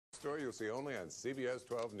story you'll see only on CBS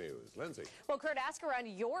 12 News. Lindsay. Well, Kurt, ask around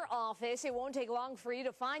your office. It won't take long for you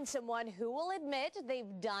to find someone who will admit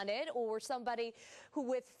they've done it, or somebody who,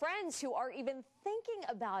 with friends who are even thinking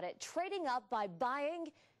about it, trading up by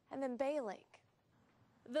buying and then bailing.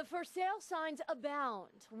 The for sale signs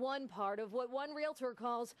abound, one part of what one realtor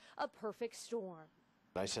calls a perfect storm.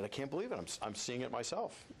 I said, I can't believe it. I'm seeing it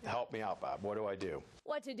myself. Help me out, Bob. What do I do?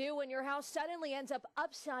 What to do when your house suddenly ends up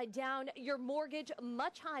upside down, your mortgage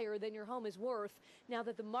much higher than your home is worth now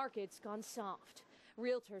that the market's gone soft.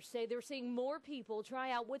 Realtors say they're seeing more people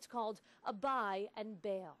try out what's called a buy and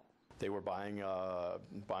bail. They were buying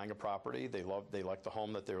a property. They liked the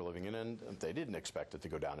home that they were living in, and they didn't expect it to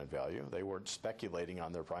go down in value. They weren't speculating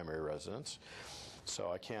on their primary residence.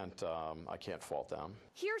 So I can't fault them.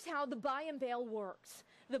 Here's how the buy and bail works.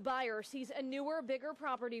 The buyer sees a newer, bigger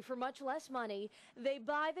property for much less money. They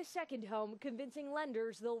buy the second home, convincing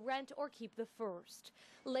lenders they'll rent or keep the first.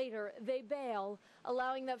 Later, they bail,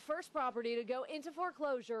 allowing that first property to go into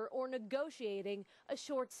foreclosure or negotiating a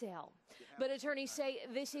short sale. But attorneys say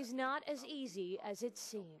this is not as easy as it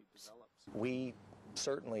seems. We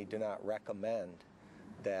certainly do not recommend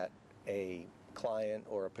that a client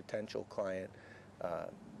or a potential client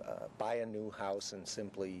buy a new house and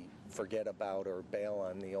simply forget about or bail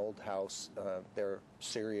on the old house. There are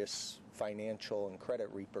serious financial and credit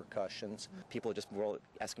repercussions. People are just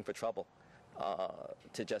asking for trouble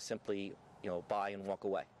to just simply, buy and walk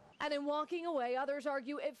away. And in walking away, others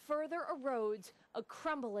argue it further erodes a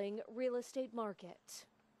crumbling real estate market.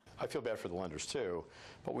 I feel bad for the lenders too,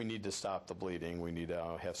 but we need to stop the bleeding. We need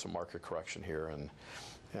to have some market correction here, and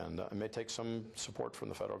it may take some support from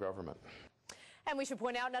the federal government. And we should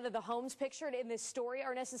point out none of the homes pictured in this story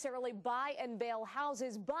are necessarily buy and bail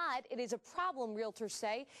houses, but it is a problem, realtors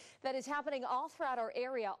say, that is happening all throughout our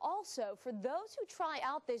area. Also, for those who try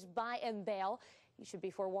out this buy and bail, you should be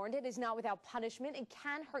forewarned it is not without punishment. It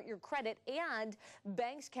can hurt your credit, and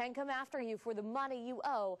banks can come after you for the money you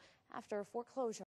owe after a foreclosure.